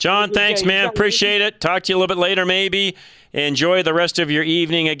 John, thanks, man. Appreciate it. Talk to you a little bit later, maybe. Enjoy the rest of your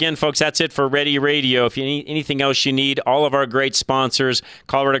evening. Again, folks, that's it for Ready Radio. If you need anything else you need, all of our great sponsors,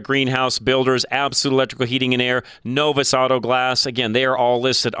 Colorado Greenhouse Builders, Absolute Electrical Heating and Air, Novus Auto Glass. Again, they are all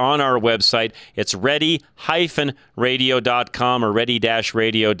listed on our website. It's ready-radio.com or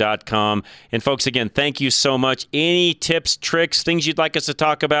ready-radio.com. And folks, again, thank you so much. Any tips, tricks, things you'd like us to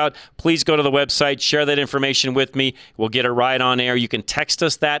talk about, please go to the website, share that information with me. We'll get it right on air. You can text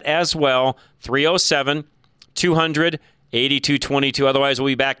us that as well, 307-200-8222. Otherwise, we'll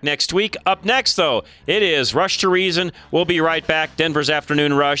be back next week. Up next, though, it is Rush to Reason. We'll be right back. Denver's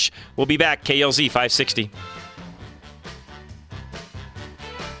Afternoon Rush. We'll be back. KLZ 560.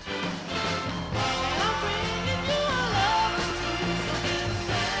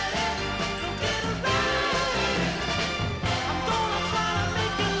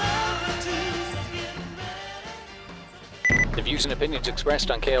 The views and opinions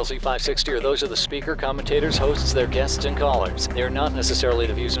expressed on KLZ 560 are those of the speaker, commentators, hosts, their guests, and callers. They are not necessarily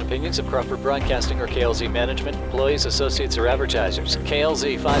the views and opinions of Crawford Broadcasting or KLZ management, employees, associates, or advertisers.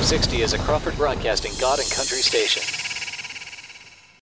 KLZ 560 is a Crawford Broadcasting God and Country station.